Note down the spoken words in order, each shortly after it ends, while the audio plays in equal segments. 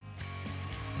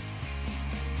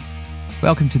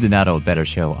Welcome to the Not Old Better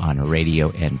Show on radio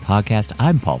and podcast.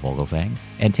 I'm Paul Vogelsang,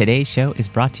 and today's show is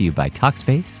brought to you by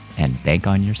Talkspace and Bank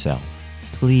on Yourself.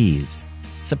 Please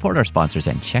support our sponsors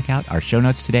and check out our show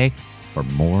notes today for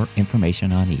more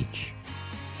information on each.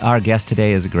 Our guest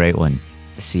today is a great one.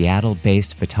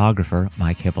 Seattle-based photographer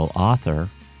Mike Hipple, author,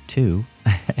 too,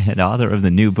 and author of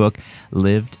the new book,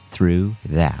 Lived Through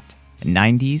That,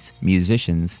 90s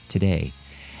Musicians Today.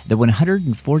 The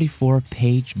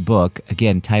 144-page book,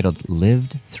 again titled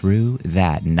Lived Through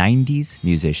That, 90s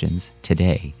Musicians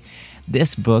Today.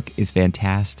 This book is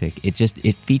fantastic.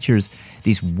 It features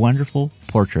these wonderful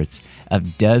portraits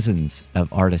of dozens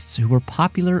of artists who were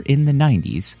popular in the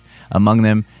 90s, among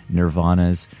them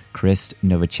Nirvana's Chris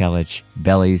Novoselic,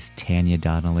 Belly's Tanya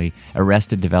Donnelly,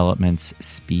 Arrested Development's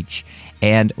Speech,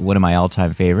 and one of my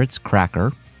all-time favorites,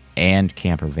 Cracker, and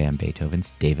Camper Van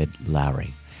Beethoven's David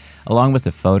Lowry. Along with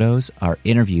the photos are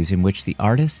interviews in which the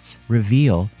artists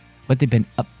reveal what they've been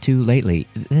up to lately.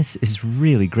 This is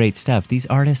really great stuff. These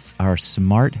artists are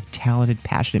smart, talented,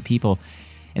 passionate people,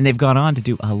 and they've gone on to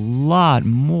do a lot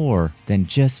more than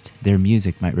just their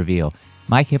music might reveal.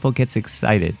 Mike Hipple gets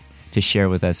excited to share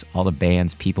with us all the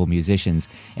bands, people, musicians,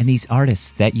 and these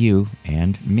artists that you,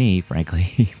 and me,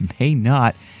 frankly, may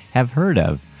not have heard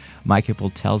of. Mike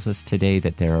Hipple tells us today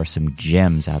that there are some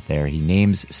gems out there. He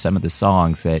names some of the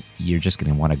songs that you're just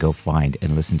going to want to go find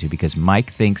and listen to because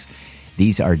Mike thinks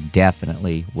these are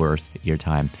definitely worth your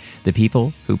time. The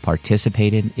people who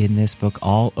participated in this book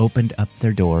all opened up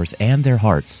their doors and their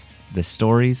hearts. The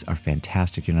stories are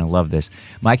fantastic. You're going to love this.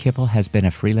 Mike Hipple has been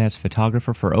a freelance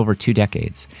photographer for over 2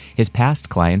 decades. His past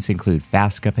clients include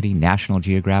Fast Company, National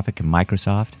Geographic, and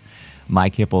Microsoft.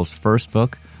 Mike Hipple's first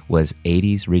book was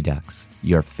 80s Redux,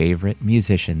 Your Favorite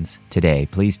Musicians Today.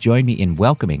 Please join me in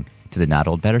welcoming to the Not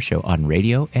Old Better Show on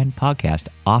radio and podcast,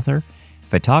 author,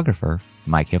 photographer,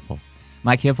 Mike Hipple.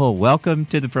 Mike Hipple, welcome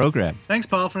to the program. Thanks,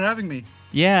 Paul, for having me.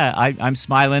 Yeah, I'm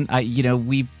smiling.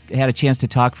 We had a chance to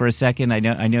talk for a second.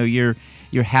 I know you're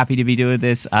happy to be doing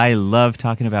this. I love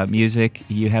talking about music.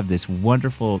 You have this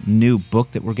wonderful new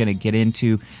book that we're going to get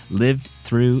into, Lived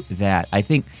Through That. I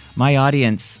think my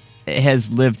audience has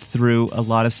lived through a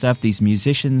lot of stuff. These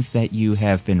musicians that you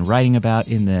have been writing about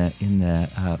in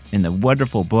the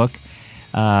wonderful book,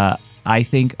 I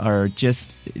think are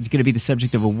just going to be the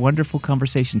subject of a wonderful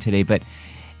conversation today. But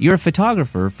you're a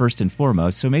photographer first and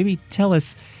foremost, so maybe tell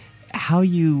us how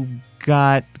you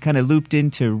got kind of looped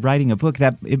into writing a book.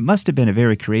 That it must have been a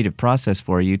very creative process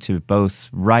for you to both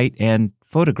write and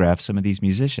photograph some of these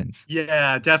musicians.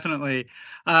 Yeah, definitely.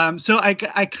 So I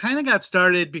kind of got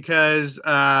started because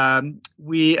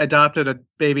we adopted a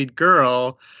baby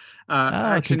girl.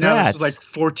 Actually, congrats. now this was like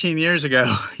 14 years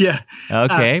ago. Yeah.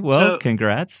 Okay.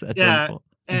 Congrats. That's wonderful.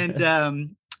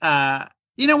 And,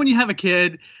 when you have a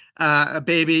kid, a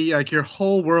baby, like your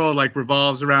whole world like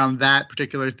revolves around that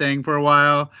particular thing for a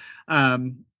while.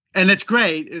 And it's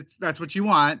great. That's what you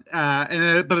want. But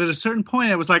at a certain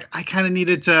point, it was like, I kind of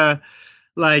needed to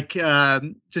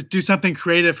just do something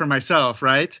creative for myself.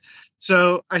 Right.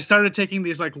 So I started taking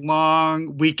these like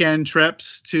long weekend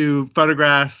trips to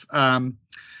photograph,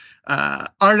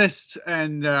 artists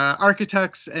and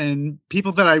architects and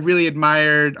people that I really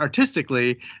admired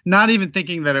artistically, not even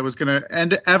thinking that it was going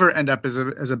to ever end up as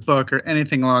a book or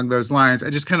anything along those lines. I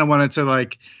just kind of wanted to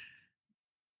like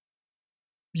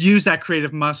use that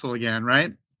creative muscle again,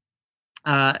 right?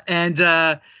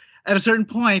 At a certain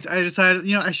point, I decided,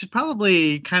 I should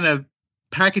probably kind of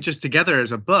package this together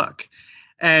as a book.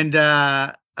 And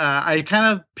I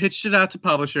kind of pitched it out to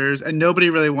publishers, and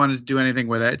nobody really wanted to do anything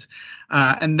with it.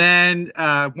 And then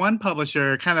one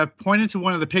publisher kind of pointed to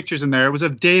one of the pictures in there. It was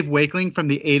of Dave Wakeling from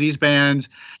the 80s band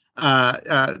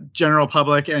General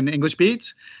Public and English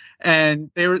Beats.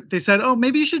 And they said, oh,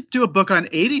 maybe you should do a book on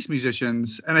 80s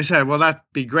musicians. And I said, well, that'd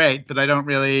be great, but I don't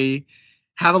really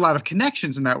have a lot of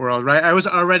connections in that world, right? I was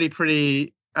already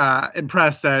pretty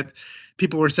impressed that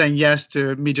people were saying yes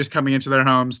to me just coming into their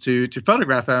homes to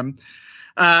photograph them.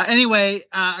 Anyway,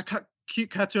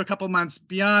 cut to a couple months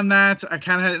beyond that. I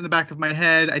kind of had it in the back of my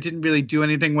head. I didn't really do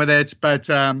anything with it, but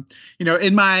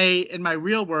in my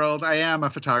real world, I am a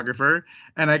photographer,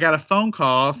 and I got a phone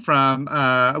call from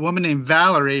a woman named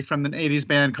Valerie from an 80s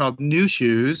band called New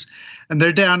Shoes, and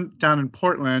they're down in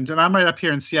Portland, and I'm right up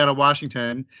here in Seattle,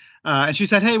 Washington. And she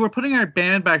said, hey, we're putting our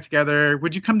band back together.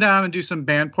 Would you come down and do some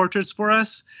band portraits for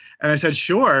us? And I said,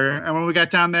 sure. And when we got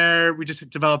down there, we just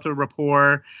developed a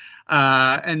rapport.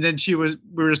 And then we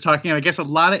were just talking, and I guess a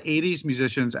lot of 80s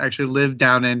musicians actually live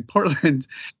down in Portland.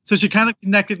 So she kind of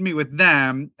connected me with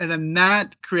them. And then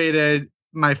that created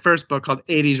my first book called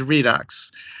 80s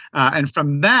Redux. And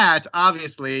from that,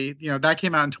 obviously, that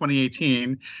came out in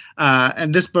 2018.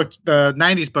 And this book, the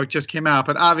 90s book, just came out.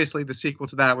 But obviously, the sequel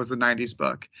to that was the 90s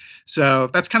book. So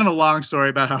that's kind of a long story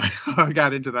about how I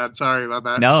got into that. Sorry about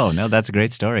that. No, that's a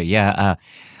great story. Yeah.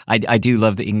 I do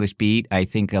love the English beat. I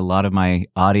think a lot of my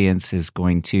audience is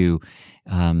going to,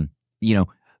 you know,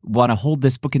 want to hold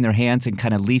this book in their hands and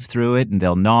kind of leaf through it, and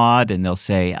they'll nod and they'll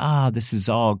say, this is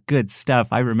all good stuff.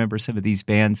 I remember some of these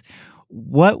bands.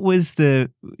 What was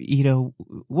the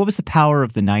power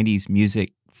of the 90s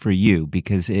music for you?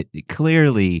 Because it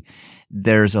clearly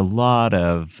there's a lot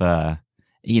of,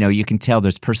 you can tell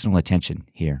there's personal attention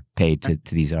here paid to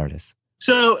these artists.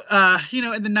 So,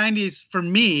 in the 90s, for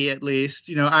me at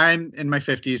least, I'm in my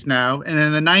 50s now. And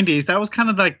in the 90s, that was kind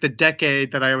of like the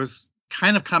decade that I was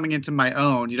kind of coming into my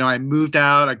own. I moved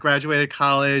out, I graduated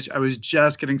college, I was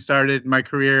just getting started in my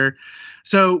career.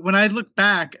 So when I look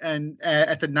back and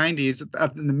at the 90s,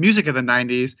 the music of the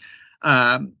 90s,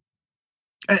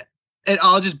 it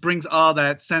all just brings all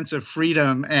that sense of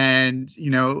freedom and,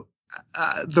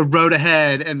 the road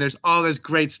ahead, and there's all this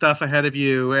great stuff ahead of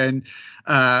you. And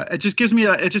it just gives me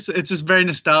it's just very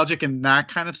nostalgic in that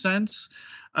kind of sense.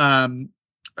 But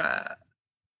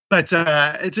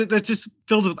it's just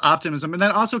filled with optimism. And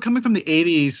then also coming from the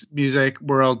 80s music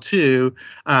world too,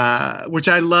 which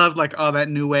I loved, like all that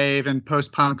new wave and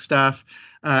post-punk stuff.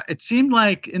 It seemed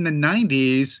like in the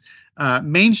 90s,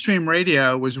 mainstream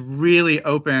radio was really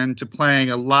open to playing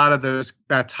a lot of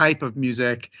that type of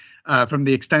music from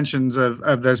the extensions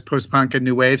of those post-punk and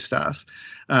new wave stuff.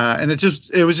 And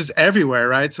it was just everywhere,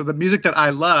 right? So the music that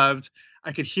I loved,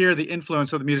 I could hear the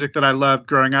influence of the music that I loved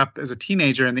growing up as a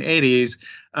teenager in the 80s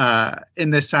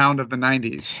in the sound of the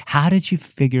 90s. How did you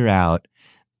figure out,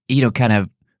 kind of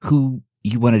who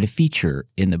you wanted to feature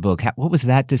in the book? What was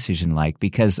that decision like?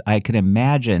 Because I can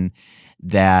imagine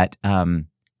that,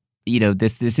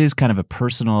 this is kind of a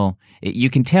personal, you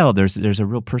can tell there's a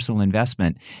real personal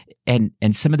investment. And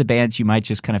some of the bands you might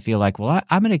just kind of feel like, well,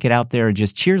 I'm going to get out there and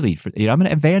just cheerlead for, I'm going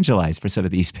to evangelize for some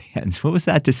of these bands. What was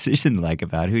that decision like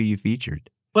about who you featured?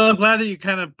 Well, I'm glad that you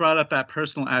kind of brought up that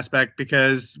personal aspect,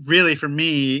 because really for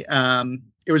me,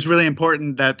 it was really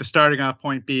important that the starting off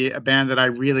point be a band that I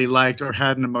really liked or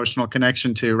had an emotional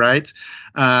connection to, right?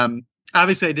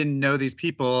 Obviously, I didn't know these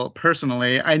people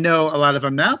personally. I know a lot of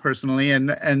them now personally,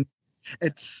 and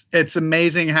it's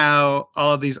amazing how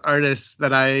all of these artists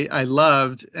that I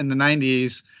loved in the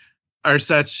 90s are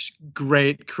such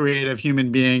great creative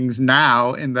human beings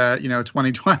now in the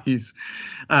 2020s.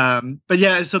 But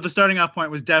yeah, so the starting off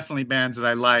point was definitely bands that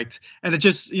I liked, and it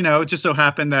just so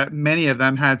happened that many of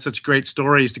them had such great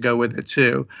stories to go with it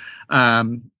too.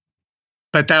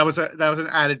 But that was an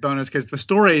added bonus, because the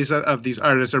stories of these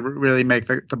artists really make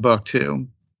the book too.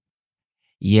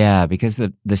 Yeah, because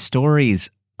the stories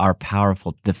are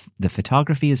powerful. The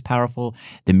photography is powerful.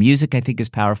 The music, I think, is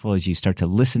powerful as you start to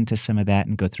listen to some of that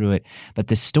and go through it. But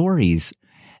the stories,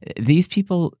 these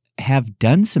people have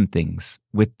done some things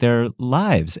with their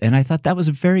lives. And I thought that was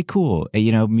very cool.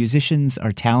 Musicians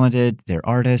are talented, they're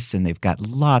artists, and they've got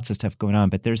lots of stuff going on.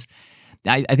 But there's,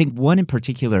 I think, one in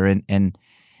particular, and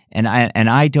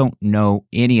I don't know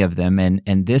any of them.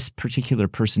 And this particular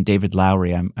person, David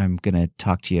Lowery, I'm going to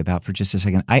talk to you about for just a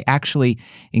second. I actually,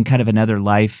 in kind of another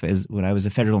life, as when I was a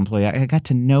federal employee, I got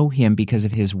to know him because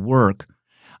of his work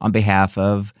on behalf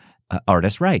of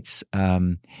artist rights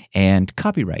and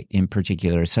copyright in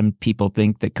particular. Some people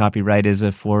think that copyright is a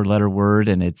 4-letter word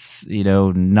and it's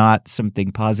not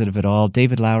something positive at all.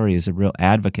 David Lowery is a real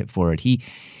advocate for it. He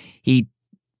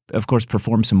of course,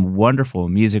 performed some wonderful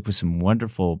music with some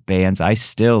wonderful bands. I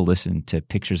still listen to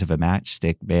Pictures of a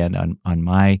Matchstick Band on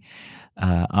my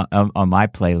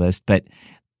playlist. But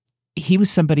he was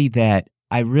somebody that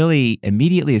I really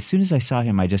immediately, as soon as I saw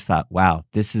him, I just thought, wow,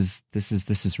 this is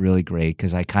really great,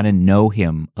 because I kind of know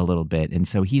him a little bit, and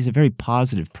so he's a very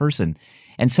positive person,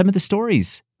 and some of the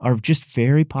stories are just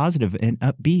very positive and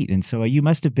upbeat, and so you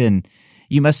must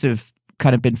have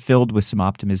kind of been filled with some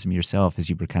optimism yourself as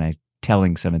you were kind of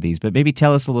telling some of these, but maybe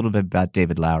tell us a little bit about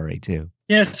David Lowery too.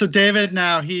 Yeah, so David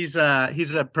now he's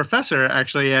a professor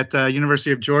actually at the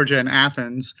University of Georgia in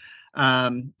Athens,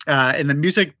 in the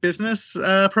music business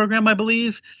program, I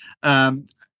believe,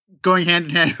 going hand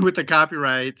in hand with the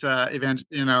copyright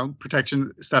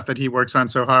protection stuff that he works on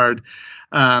so hard,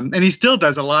 and he still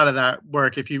does a lot of that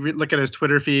work. If you look at his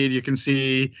Twitter feed, you can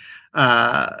see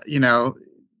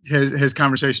his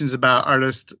conversations about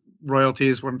artist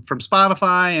royalties from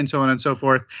Spotify and so on and so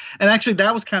forth. And actually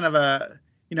that was kind of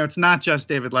it's not just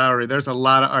David Lowery. There's a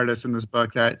lot of artists in this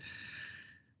book that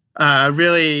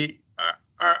really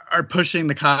are pushing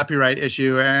the copyright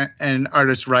issue and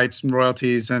artist rights and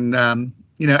royalties. And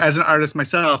as an artist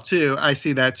myself too, I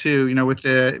see that too. With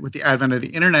the advent of the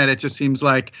internet, it just seems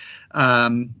like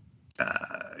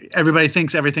everybody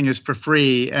thinks everything is for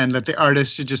free and that the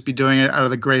artists should just be doing it out of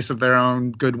the grace of their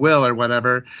own goodwill or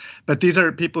whatever. But these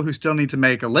are people who still need to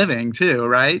make a living too,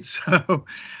 right? So,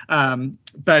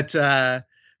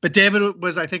 but David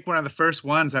was, I think, one of the first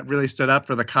ones that really stood up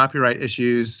for the copyright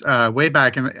issues way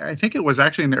back. And I think it was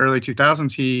actually in the early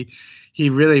 2000s. He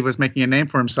really was making a name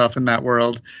for himself in that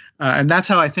world. And that's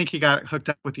how I think he got hooked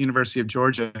up with the University of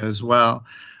Georgia as well.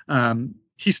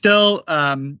 He still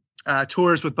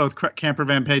tours with both Camper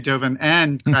Van Beethoven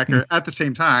and Cracker at the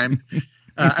same time.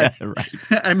 Right.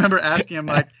 I remember asking him,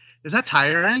 like, is that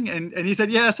tiring? And he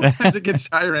said, yeah, sometimes it gets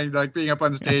tiring, like being up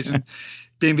on stage and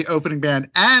being the opening band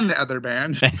and the other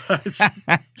band.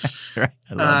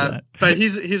 But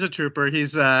he's a trooper.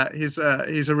 He's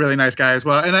a really nice guy as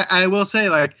well. And I will say,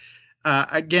 like,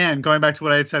 again, going back to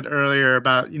what I had said earlier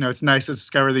about, it's nice to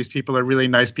discover these people are really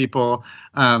nice people.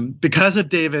 Because of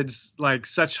David's like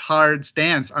such hard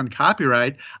stance on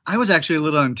copyright, I was actually a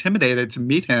little intimidated to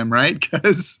meet him, right?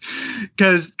 Because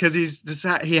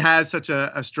he has such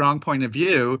a strong point of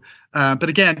view. But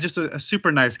again, just a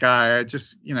super nice guy. I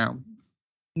just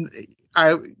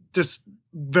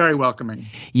very welcoming.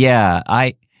 Yeah,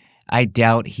 I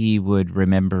doubt he would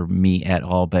remember me at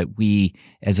all, but we,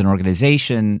 as an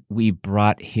organization, we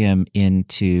brought him in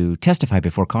to testify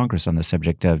before Congress on the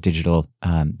subject of digital,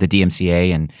 the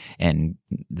DMCA and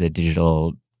the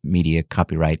Digital Media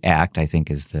Copyright Act, I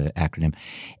think is the acronym.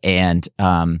 And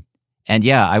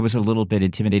yeah, I was a little bit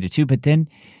intimidated too, but then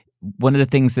one of the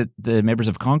things that the members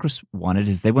of Congress wanted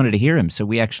is they wanted to hear him. So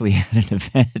we actually had an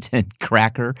event and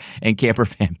Cracker and Camper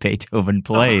Van Beethoven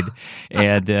played.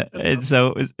 And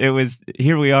so it was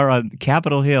here we are on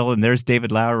Capitol Hill and there's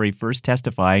David Lowery first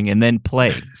testifying and then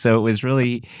playing. So it was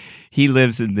really, he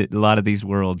lives in a lot of these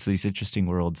worlds, these interesting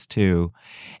worlds too.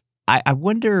 I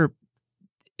wonder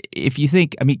if you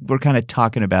think, I mean, we're kind of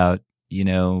talking about,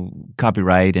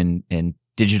 copyright and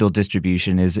digital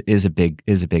distribution is a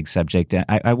big subject.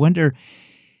 I wonder,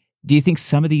 do you think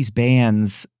some of these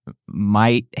bands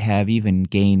might have even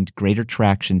gained greater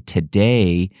traction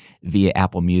today via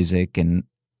Apple Music and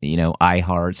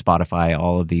iHeart, Spotify,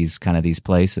 all of these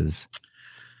places?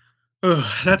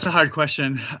 Oh, that's a hard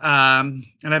question, and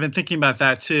I've been thinking about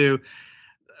that too.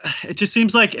 It just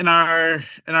seems like in our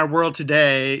world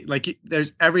today, like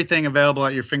there's everything available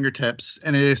at your fingertips,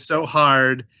 and it is so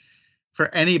hard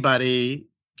for anybody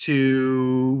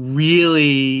to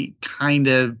really kind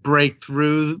of break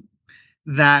through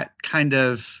that kind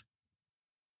of,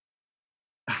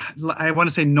 I want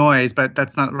to say noise, but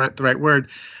that's not the right word.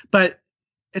 But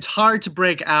it's hard to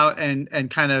break out and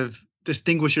kind of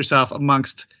distinguish yourself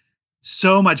amongst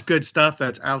so much good stuff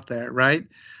that's out there, right?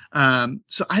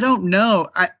 So I don't know.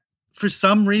 For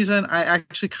some reason, I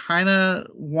actually kind of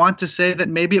want to say that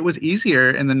maybe it was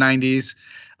easier in the 90s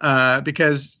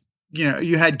because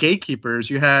you had gatekeepers,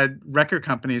 you had record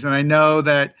companies, and I know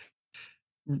that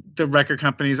the record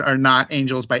companies are not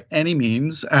angels by any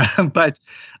means, but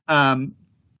there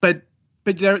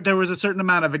was a certain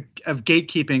amount of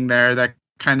gatekeeping there that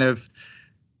kind of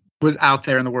was out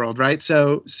there in the world, right?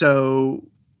 So,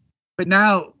 but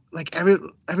now like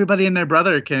everybody and their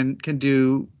brother can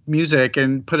do music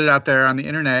and put it out there on the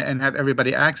internet and have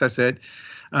everybody access it.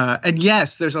 And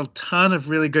yes, there's a ton of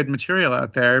really good material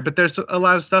out there, but there's a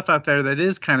lot of stuff out there that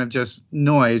is kind of just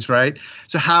noise, right?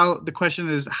 So the question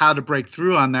is how to break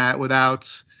through on that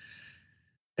without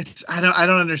I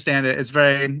don't understand it. It's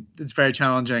very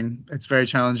challenging. It's very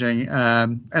challenging.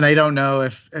 And I don't know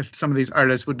if some of these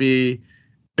artists would be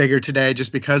bigger today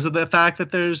just because of the fact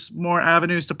that there's more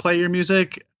avenues to play your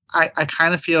music. I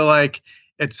kind of feel like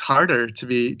it's harder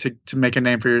to make a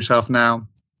name for yourself now.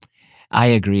 I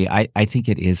agree. I think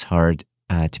it is hard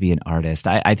to be an artist.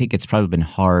 I think it's probably been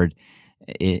hard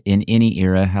in any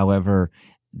era. However,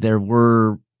 there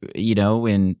were,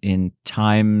 in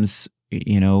times,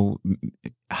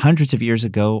 hundreds of years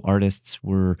ago, artists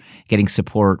were getting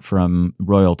support from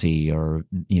royalty, or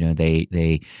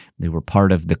they were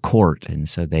part of the court, and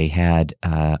so they had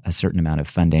a certain amount of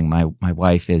funding. My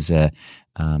wife is a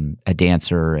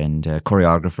dancer and a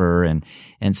choreographer,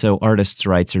 and so artists'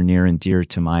 rights are near and dear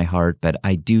to my heart. But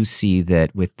I do see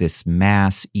that with this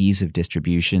mass ease of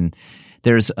distribution,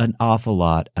 there's an awful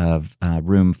lot of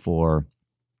room for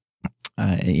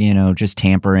just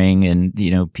tampering and,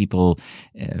 people,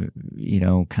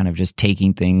 kind of just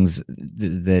taking things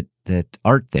that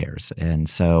aren't theirs. And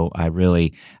so I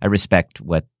respect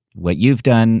what what you've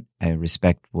done. I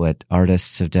respect what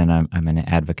artists have done. I'm an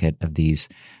advocate of these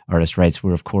artist rights.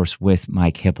 We're, of course, with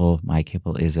Mike Hipple. Mike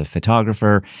Hipple is a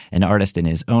photographer, an artist in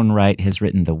his own right, has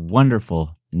written the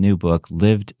wonderful new book,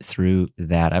 Lived Through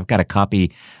That. I've got a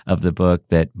copy of the book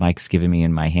that Mike's given me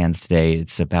in my hands today.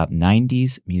 It's about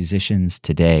 90s musicians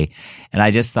today. And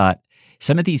I just thought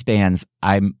some of these bands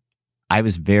I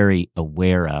was very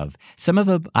aware of. Some of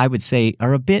them, I would say,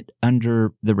 are a bit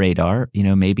under the radar.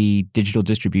 Maybe digital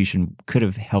distribution could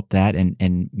have helped that,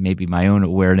 and maybe my own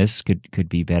awareness could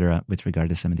be better with regard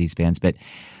to some of these bands. But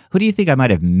who do you think I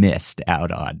might have missed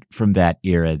out on from that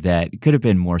era that could have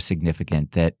been more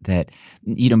significant, that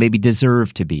maybe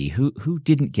deserved to be? Who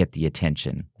didn't get the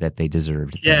attention that they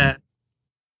deserved? Yeah.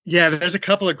 Yeah, there's a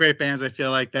couple of great bands I feel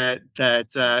like that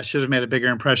should have made a bigger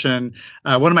impression.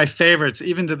 One of my favorites,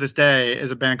 even to this day,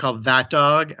 is a band called That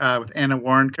Dog with Anna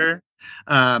Warrenker.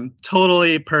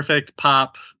 Totally perfect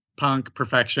pop punk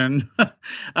perfection.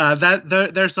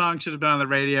 Their song should have been on the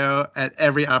radio at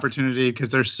every opportunity because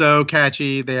they're so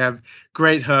catchy. They have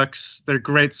great hooks. They're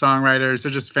great songwriters.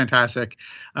 They're just fantastic.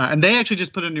 And they actually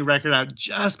just put a new record out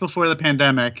just before the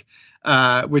pandemic,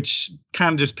 which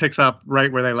kind of just picks up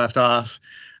right where they left off.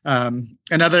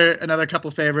 Another couple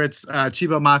favorites,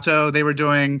 Chibo Mato. They were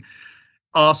doing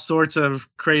all sorts of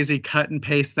crazy cut and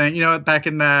paste thing. Back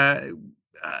in the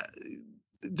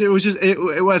it was just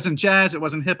it wasn't jazz, it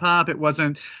wasn't hip hop, it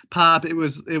wasn't pop. It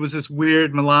was this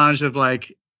weird melange of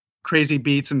like crazy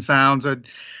beats and sounds, and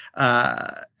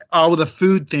all with a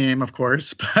food theme, of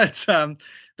course. But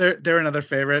they're another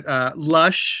favorite.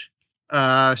 Lush,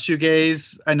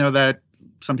 shoegaze. I know that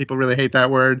some people really hate that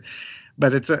word,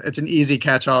 but it's an easy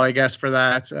catch-all, I guess, for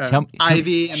that.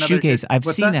 Ivy, shoegaze. I've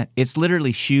seen that. It's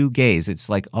literally shoegaze. It's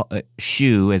like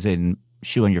shoe, as in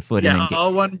shoe on your foot. Yeah,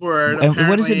 all one word. And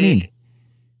what does it mean?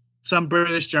 Some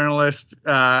British journalist,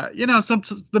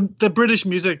 the British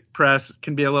music press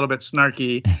can be a little bit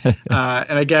snarky,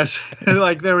 and I guess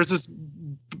like there was this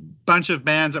bunch of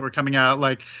bands that were coming out,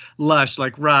 like Lush,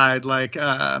 like Ride, like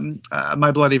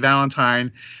My Bloody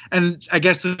Valentine. And I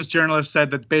guess this journalist said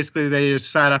that basically they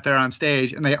just sat up there on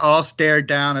stage and they all stared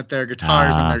down at their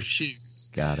guitars and their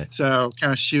shoes. Got it. So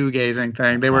kind of shoegazing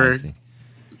thing. They were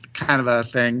kind of a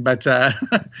thing, but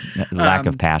lack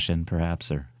of passion, perhaps,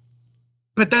 or.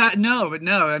 But no.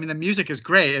 I mean, the music is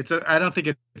great. I don't think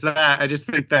it's that. I just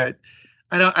think that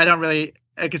I don't really.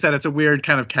 Like I said, it's a weird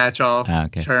kind of catch-all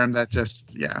term that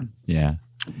just, yeah.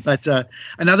 But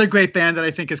another great band that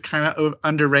I think is kind of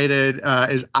underrated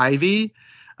is Ivy.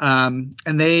 And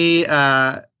they,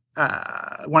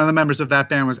 one of the members of that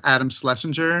band was Adam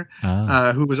Schlesinger,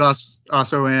 who was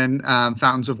also in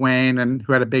Fountains of Wayne and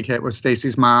who had a big hit with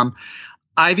Stacy's Mom.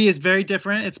 Ivy is very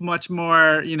different. It's much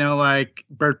more, like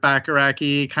Burt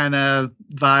Bacharach-y kind of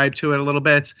vibe to it a little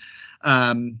bit.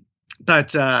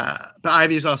 But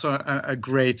Ivy is also a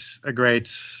great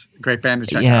band to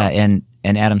check out. Yeah, and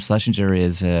Adam Schlesinger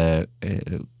is is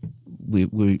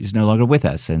no longer with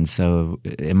us, and so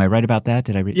am I right about that?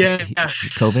 Did I read? Yeah,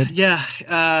 COVID. Yeah,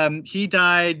 he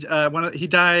died. He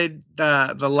died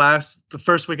the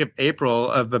first week of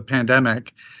April of the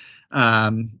pandemic,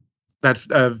 of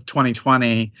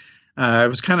 2020. It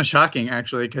was kind of shocking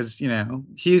actually because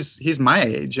he's my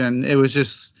age, and it was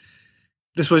just.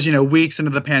 This was, weeks into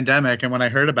the pandemic. And when I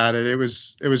heard about it, it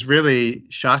was really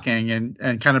shocking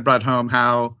and kind of brought home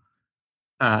how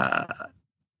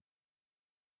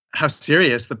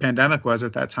serious the pandemic was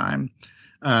at that time.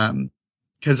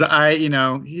 Cause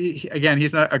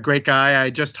he's not a great guy. I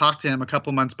just talked to him a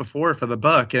couple months before for the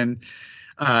book. And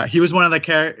he was one of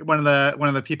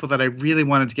the people that I really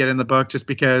wanted to get in the book just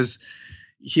because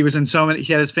he was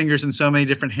he had his fingers in so many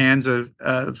different hands of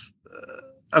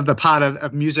the pot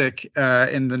of music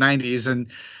in the 90s.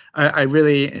 And I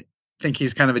really think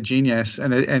he's kind of a genius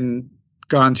and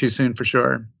gone too soon for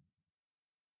sure.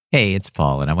 Hey, it's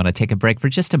Paul, and I want to take a break for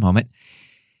just a moment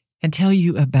and tell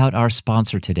you about our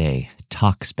sponsor today,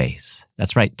 Talkspace.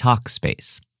 That's right,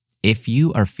 Talkspace. If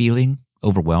you are feeling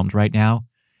overwhelmed right now,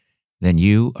 then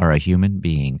you are a human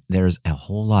being. There's a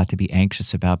whole lot to be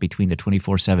anxious about between the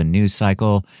 24/7 news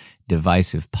cycle,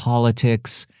 divisive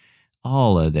politics,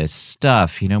 all of this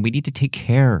stuff. We need to take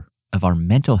care of our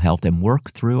mental health and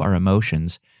work through our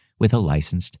emotions with a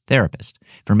licensed therapist.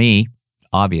 For me,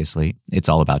 obviously, it's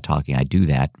all about talking. I do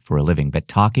that for a living, but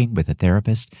talking with a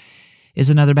therapist is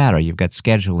another matter. You've got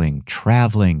scheduling,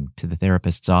 traveling to the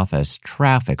therapist's office,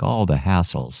 traffic, all the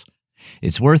hassles.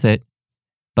 It's worth it,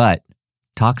 but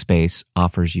Talkspace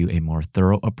offers you a more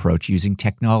thorough approach using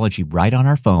technology right on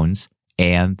our phones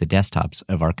and the desktops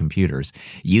of our computers.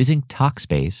 Using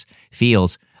Talkspace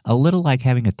feels A little like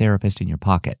having a therapist in your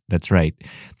pocket. That's right.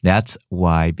 That's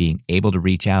why being able to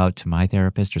reach out to my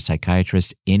therapist or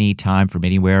psychiatrist anytime from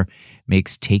anywhere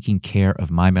makes taking care of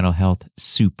my mental health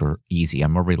super easy.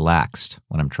 I'm more relaxed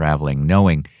when I'm traveling,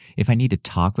 knowing if I need to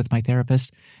talk with my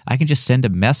therapist, I can just send a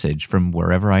message from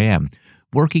wherever I am.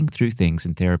 Working through things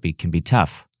in therapy can be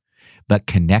tough, but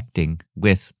connecting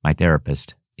with my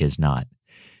therapist is not.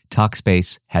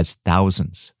 Talkspace has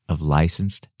thousands of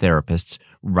licensed therapists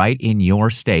right in your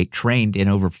state, trained in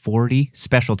over 40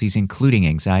 specialties, including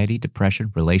anxiety,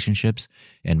 depression, relationships,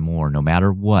 and more. No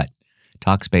matter what,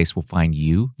 Talkspace will find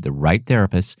you the right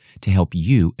therapist to help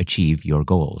you achieve your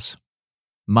goals.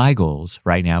 My goals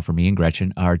right now for me and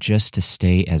Gretchen are just to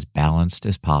stay as balanced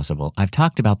as possible. I've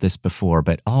talked about this before,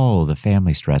 but all the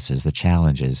family stresses, the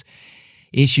challenges,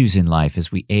 issues in life as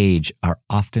we age are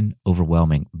often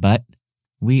overwhelming, but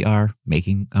we are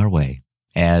making our way,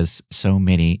 as so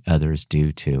many others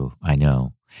do too, I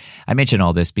know. I mention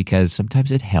all this because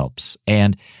sometimes it helps,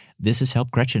 and this has helped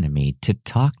Gretchen and me to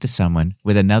talk to someone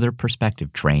with another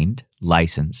perspective, trained,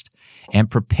 licensed,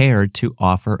 and prepared to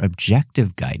offer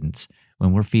objective guidance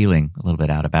when we're feeling a little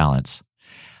bit out of balance.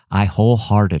 I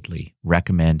wholeheartedly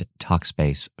recommend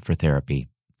Talkspace for therapy.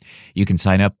 You can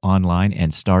sign up online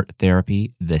and start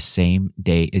therapy the same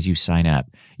day as you sign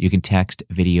up. You can text,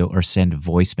 video, or send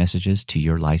voice messages to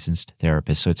your licensed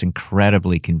therapist. So it's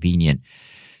incredibly convenient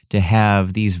to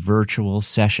have these virtual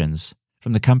sessions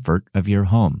from the comfort of your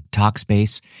home.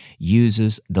 Talkspace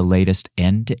uses the latest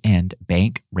end-to-end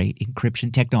bank rate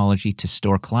encryption technology to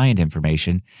store client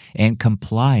information and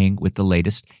complying with the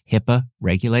latest HIPAA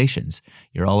regulations.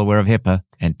 You're all aware of HIPAA,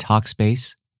 and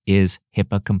Talkspace is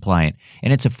HIPAA compliant,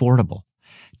 and it's affordable.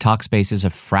 Talkspace is a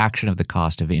fraction of the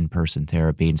cost of in-person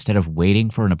therapy. Instead of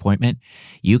waiting for an appointment,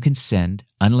 you can send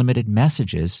unlimited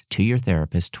messages to your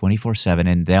therapist 24/7,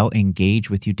 and they'll engage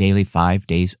with you daily 5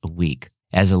 days a week.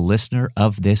 As a listener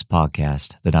of this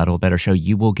podcast, The Not Old Better Show,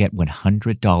 you will get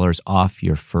 $100 off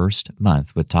your first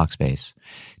month with Talkspace.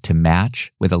 To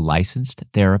match with a licensed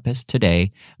therapist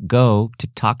today, go to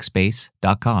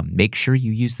Talkspace.com. Make sure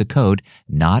you use the code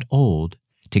NOTOLD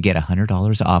to get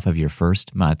 $100 off of your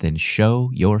first month and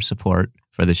show your support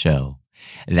for the show.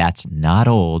 That's Not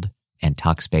Old and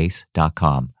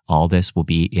Talkspace.com. All this will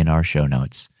be in our show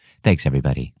notes. Thanks,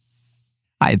 everybody.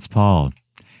 Hi, it's Paul.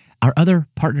 Our other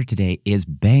partner today is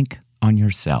Bank on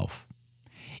Yourself.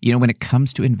 You know, when it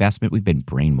comes to investment, we've been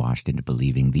brainwashed into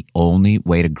believing the only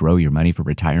way to grow your money for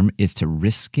retirement is to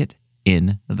risk it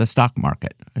in the stock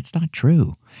market. That's not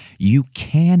true. You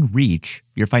can reach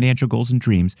your financial goals and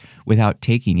dreams without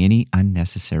taking any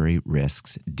unnecessary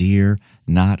risks. Dear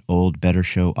Not Old Better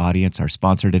Show audience, our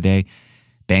sponsor today,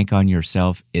 Bank on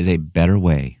Yourself, is a better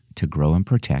way to grow and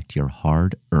protect your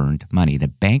hard-earned money. The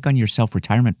Bank on Yourself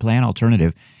retirement plan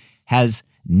alternative has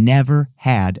never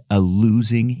had a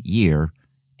losing year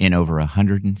in over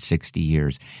 160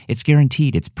 years. It's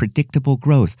guaranteed. It's predictable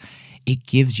growth. It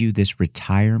gives you this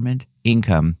retirement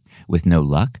income with no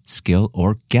luck, skill,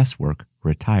 or guesswork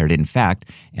retired. In fact,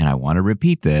 and I want to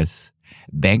repeat this,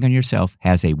 Bank on Yourself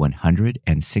has a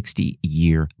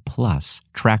 160-year plus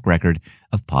track record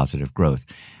of positive growth.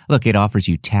 Look, it offers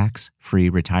you tax-free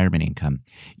retirement income.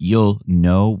 You'll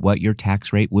know what your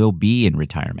tax rate will be in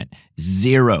retirement.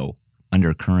 0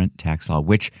 under current tax law,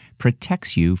 which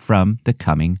protects you from the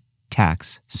coming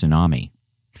tax tsunami.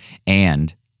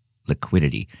 And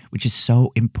liquidity, which is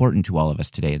so important to all of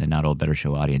us today in the Not Old Better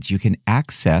Show audience. You can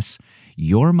access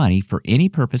your money for any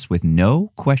purpose with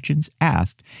no questions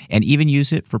asked, and even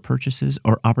use it for purchases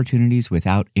or opportunities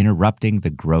without interrupting the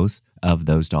growth of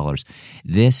those dollars.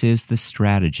 This is the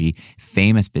strategy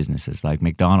famous businesses like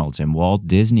McDonald's and Walt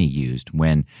Disney used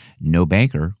when no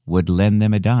banker would lend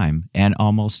them a dime, and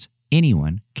almost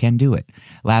anyone can do it.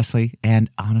 Lastly, and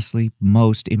honestly,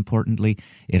 most importantly,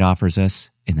 it offers us,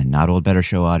 in the Not Old Better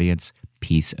Show audience,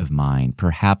 peace of mind,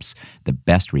 perhaps the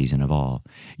best reason of all.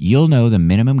 You'll know the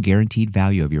minimum guaranteed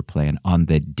value of your plan on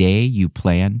the day you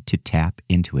plan to tap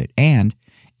into it, and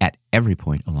at every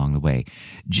point along the way.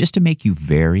 Just to make you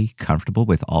very comfortable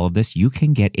with all of this, you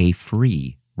can get a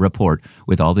free report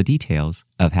with all the details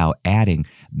of how adding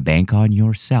Bank on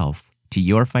Yourself to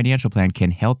your financial plan can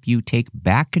help you take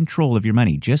back control of your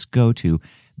money. Just go to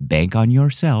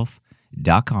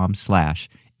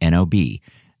bankonyourself.com/NOB.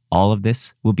 All of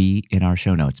this will be in our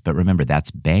show notes. But remember,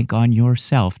 that's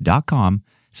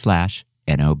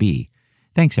bankonyourself.com/NOB.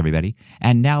 Thanks, everybody.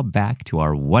 And now back to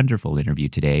our wonderful interview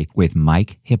today with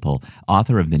Mike Hipple,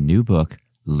 author of the new book,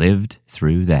 Lived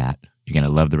Through That. You're going to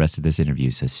love the rest of this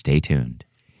interview, so stay tuned.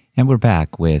 And we're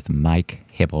back with Mike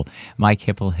Hipple. Mike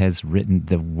Hipple has written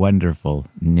the wonderful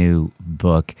new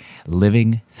book,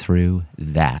 Living Through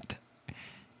That.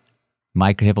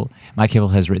 Mike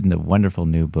Hipple has written the wonderful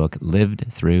new book, Lived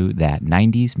Through That,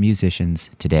 90s Musicians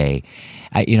Today.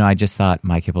 I just thought,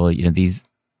 Mike Hipple,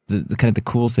 the kind of the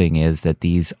cool thing is that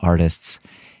these artists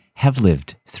have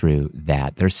lived through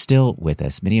that. They're still with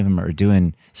us. Many of them are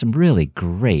doing some really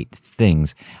great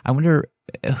things. I wonder,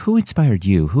 who inspired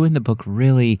you? Who in the book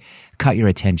really caught your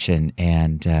attention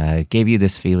and gave you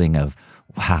this feeling of,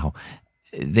 wow,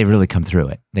 they've really come through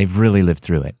it. They've really lived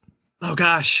through it. Oh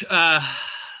gosh,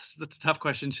 that's a tough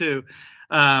question too.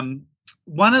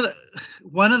 One of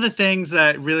the things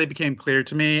that really became clear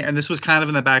to me, and this was kind of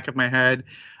in the back of my head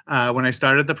when I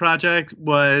started the project,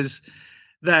 was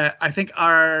that I think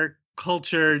our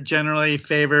culture generally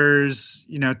favors,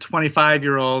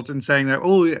 25-year-olds and saying that,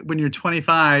 oh, when you're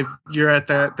 25, you're at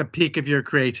the peak of your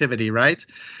creativity, right?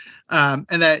 And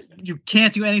that you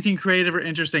can't do anything creative or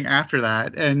interesting after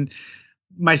that. And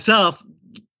myself,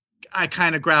 I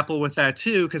kind of grapple with that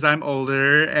too, because I'm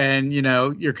older and,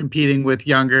 you're competing with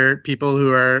younger people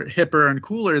who are hipper and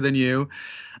cooler than you.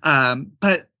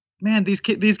 But man, these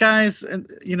guys, and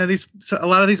a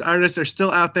lot of these artists are still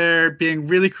out there being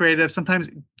really creative, sometimes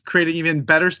creating even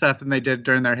better stuff than they did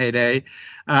during their heyday.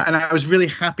 And I was really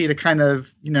happy to kind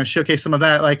of, showcase some of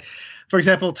that. Like, for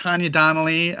example, Tanya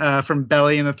Donnelly from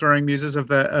Belly and the Throwing Muses in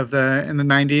the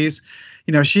 90s.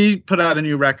 She put out a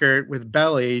new record with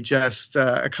Belly just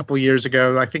a couple years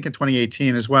ago, I think in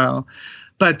 2018 as well.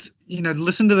 But,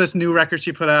 listen to this new record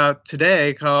she put out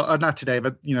today called, not today,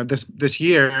 but, this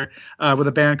year with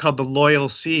a band called The Loyal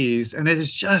Seas. And it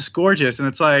is just gorgeous. And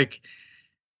it's like,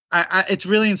 it's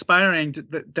really inspiring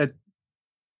that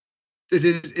it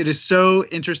is so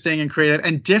interesting and creative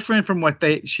and different from what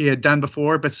she had done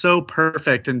before, but so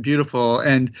perfect and beautiful.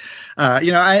 And,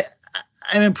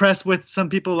 I'm impressed with some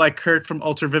people like Kurt from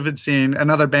Ultra Vivid Scene,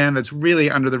 another band that's really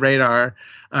under the radar.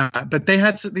 But they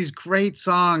had these great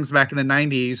songs back in the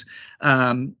 90s.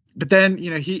 But then,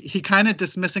 he kind of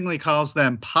dismissingly calls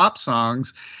them pop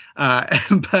songs,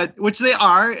 but which they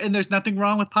are. And there's nothing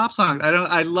wrong with pop songs.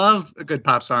 I love a good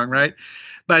pop song, right?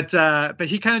 But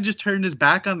he kind of just turned his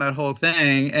back on that whole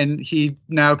thing, and he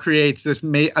now creates this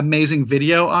amazing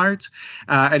video art,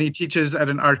 and he teaches at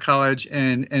an art college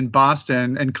in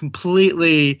Boston, and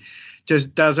completely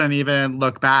just doesn't even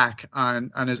look back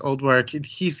on his old work.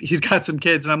 He's got some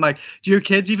kids, and I'm like, do your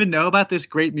kids even know about this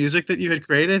great music that you had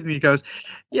created? And he goes,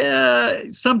 yeah,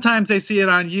 sometimes they see it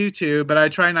on YouTube, but I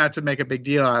try not to make a big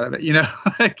deal out of it.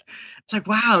 Like, it's like,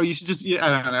 wow, you should just,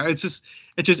 I don't know. It's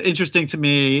just interesting to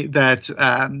me that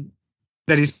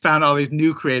that he's found all these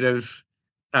new creative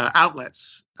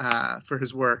outlets for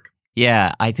his work.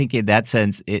 Yeah, I think in that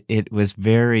sense, it was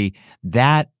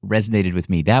that resonated with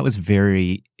me. That was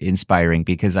very inspiring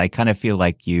because I kind of feel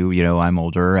like I'm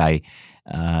older. I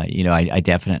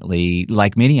definitely,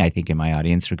 like many, I think in my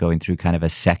audience, are going through kind of a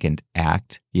second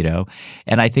act,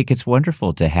 and I think it's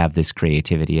wonderful to have this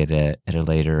creativity at a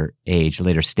later age,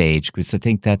 later stage, because I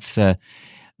think that's,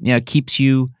 keeps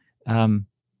you,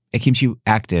 it keeps you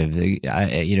active.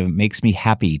 It makes me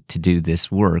happy to do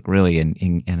this work, really,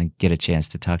 and get a chance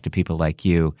to talk to people like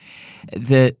you.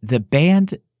 The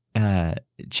band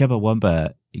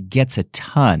Chumbawamba gets a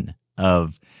ton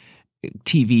of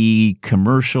TV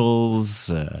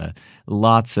commercials.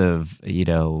 Lots of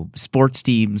sports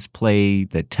teams play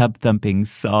the tub thumping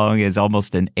song as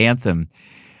almost an anthem.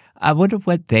 I wonder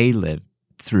what they lived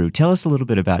through. Tell us a little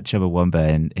bit about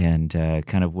Chumbawamba and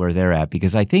kind of where they're at,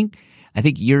 because I think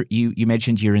you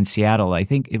mentioned you're in Seattle. I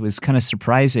think it was kind of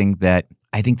surprising that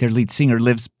I think their lead singer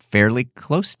lives fairly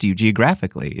close to you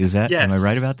geographically. Is that, yes. Am I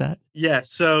right about that?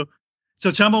 Yes. So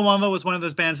Chumbawamba was one of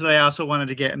those bands that I also wanted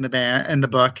to get in the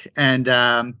book. And,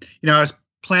 I was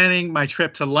planning my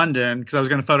trip to London because I was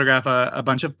going to photograph a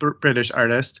bunch of British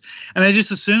artists. And I just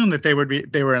assumed that they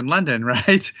were in London,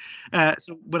 right?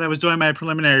 So when I was doing my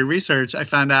preliminary research, I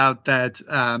found out that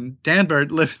Dan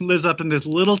Burt lives up in this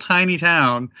little tiny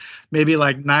town, maybe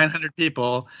like 900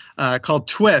 people, called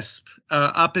Twisp,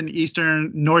 up in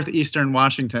northeastern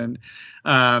Washington.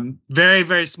 Very,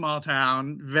 very small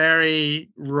town, very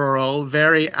rural,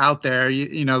 very out there.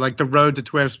 Like the road to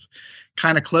Twisp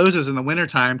kind of closes in the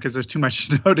wintertime because there's too much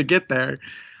snow to get there.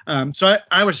 So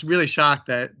I was really shocked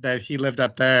that he lived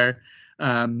up there.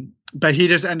 But he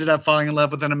just ended up falling in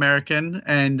love with an American,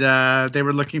 and they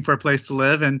were looking for a place to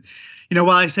live. And,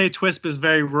 while I say Twisp is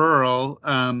very rural,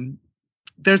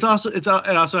 it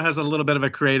also has a little bit of a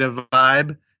creative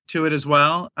vibe to it as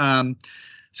well.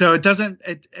 So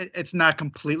it's not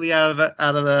completely out of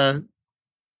the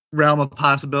realm of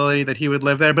possibility that he would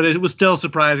live there. But it was still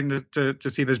surprising to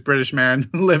see this British man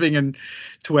living in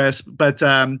Twisp. But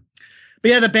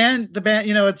yeah, the band,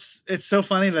 it's so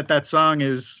funny that song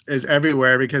is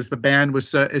everywhere, because the band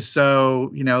is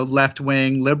so left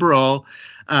wing liberal,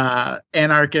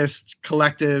 anarchist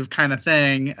collective kind of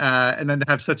thing, and then to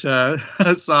have such a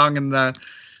song in the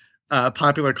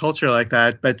popular culture like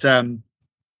that. But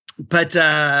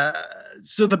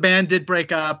so the band did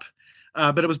break up,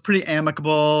 but it was pretty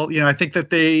amicable. I think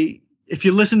that if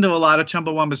you listen to a lot of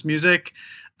Chumbawamba's music,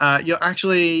 you'll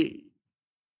actually,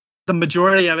 the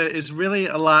majority of it is really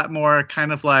a lot more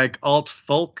kind of like alt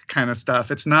folk kind of stuff.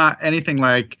 It's not anything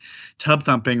like tub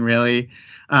thumping, really.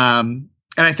 And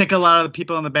I think a lot of the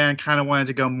people in the band kind of wanted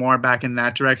to go more back in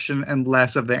that direction and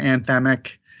less of the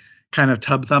anthemic kind of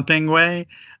tub thumping way.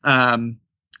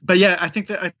 But yeah, I think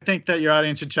that your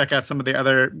audience should check out some of the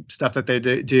other stuff that they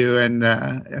do, and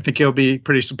I think you'll be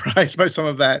pretty surprised by some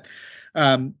of that.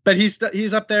 But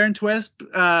he's up there in Twisp.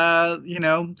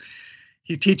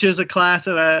 He teaches a class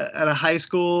at a high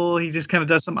school. He just kind of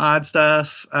does some odd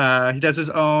stuff. He does his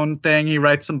own thing. He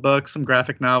writes some books, some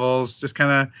graphic novels, just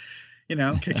kind of,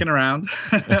 kicking around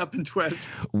up in Twisp.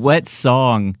 What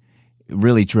song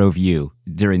really drove you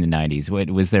during the 90s?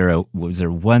 Was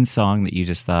there one song that you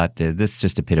just thought, this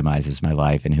just epitomizes my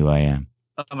life and who I am?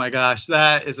 Oh my gosh,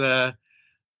 that is a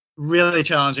really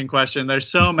challenging question. There's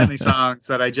so many songs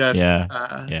that I just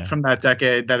from that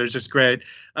decade that are just great.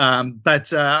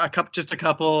 But a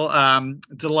couple.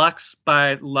 Deluxe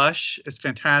by Lush is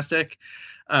fantastic.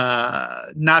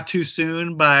 Not Too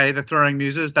Soon by the Throwing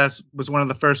Muses. That was one of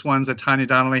the first ones that Tanya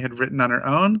Donnelly had written on her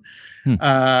own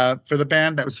for the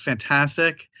band. That was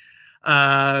fantastic.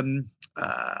 Right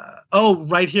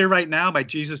Here, Right Now by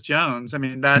Jesus Jones. I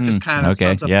mean, that just kind of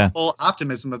sums up the whole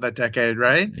optimism of that decade,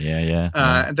 right? Yeah.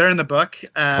 And they're in the book.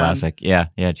 Classic. Yeah.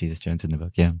 Jesus Jones in the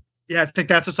book. Yeah. Yeah, I think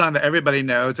that's a song that everybody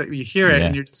knows. That you hear it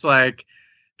and you're just like,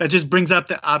 that just brings up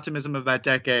the optimism of that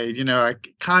decade.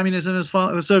 Like communism is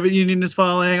falling, the Soviet Union is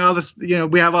falling, all this,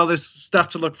 we have all this stuff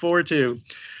to look forward to.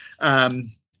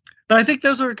 But I think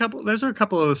those are a couple of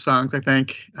those songs, I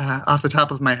think, off the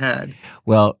top of my head.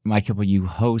 Well, Mike Hipple, you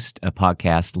host a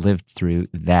podcast, Lived Through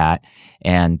That,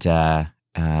 and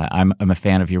I'm a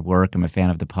fan of your work. I'm a fan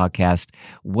of the podcast.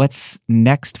 What's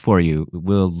next for you?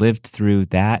 Will Lived Through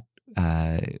That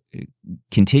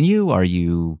continue? Have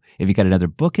you got another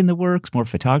book in the works, more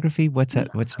photography? What's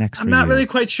next for you? I'm not really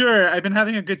quite sure. I've been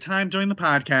having a good time doing the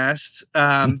podcast.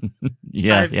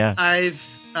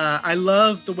 I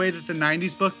love the way that the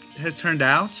 90s book has turned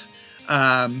out.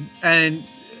 And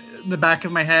in the back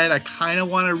of my head, I kind of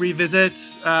want to revisit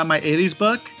my 80s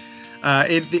book.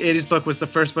 The 80s book was the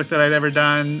first book that I'd ever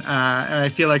done. And I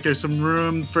feel like there's some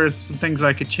room for some things that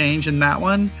I could change in that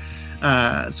one.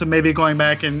 So maybe going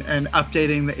back and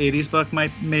updating the 80s book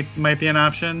might be an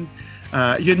option.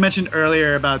 You had mentioned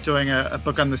earlier about doing a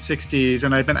book on the 60s,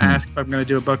 and I've been asked if I'm going to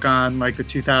do a book on like the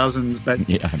 2000s, but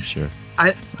yeah, I'm sure.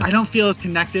 I don't feel as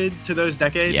connected to those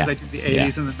decades as I do the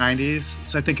 80s and the 90s,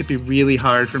 so I think it'd be really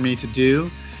hard for me to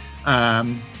do.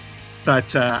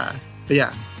 But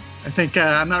yeah, I think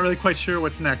I'm not really quite sure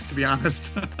what's next, to be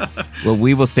honest. Well,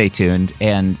 we will stay tuned,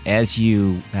 and as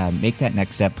you make that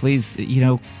next step, please,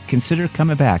 consider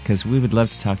coming back, because we would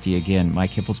love to talk to you again. Mike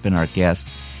Hipple's been our guest.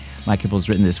 Mike Hipple's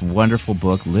written this wonderful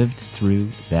book, Lived Through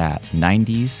That,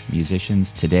 90s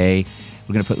Musicians Today.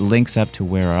 We're going to put links up to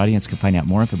where our audience can find out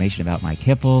more information about Mike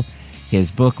Hipple,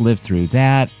 his book, Lived Through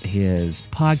That, his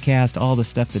podcast, all the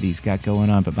stuff that he's got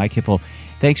going on. But Mike Hipple,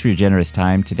 thanks for your generous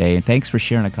time today, and thanks for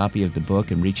sharing a copy of the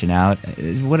book and reaching out.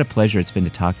 What a pleasure it's been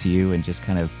to talk to you and just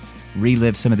kind of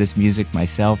relive some of this music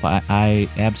myself. I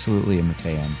absolutely am a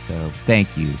fan, so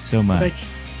thank you so much.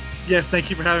 Yes, thank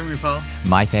you for having me, Paul.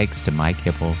 My thanks to Mike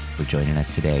Hipple for joining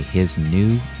us today. His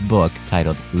new book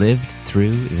titled Lived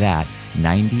Through That,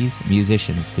 90s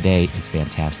Musicians Today is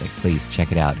fantastic. Please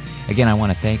check it out. Again, I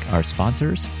want to thank our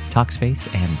sponsors, Talkspace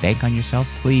and Bank on Yourself.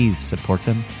 Please support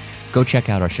them. Go check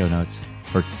out our show notes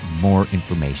for more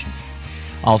information.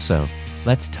 Also,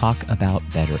 let's talk about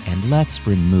better, and let's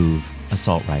remove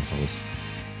assault rifles.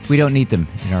 We don't need them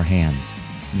in our hands.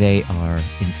 They are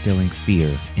instilling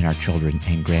fear in our children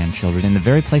and grandchildren in the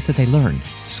very place that they learn,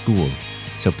 school.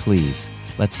 So please,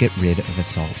 let's get rid of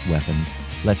assault weapons.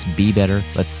 Let's be better.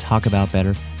 Let's talk about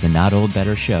better. The Not Old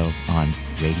Better Show on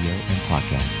radio and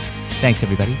podcast. Thanks,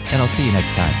 everybody, and I'll see you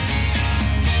next time.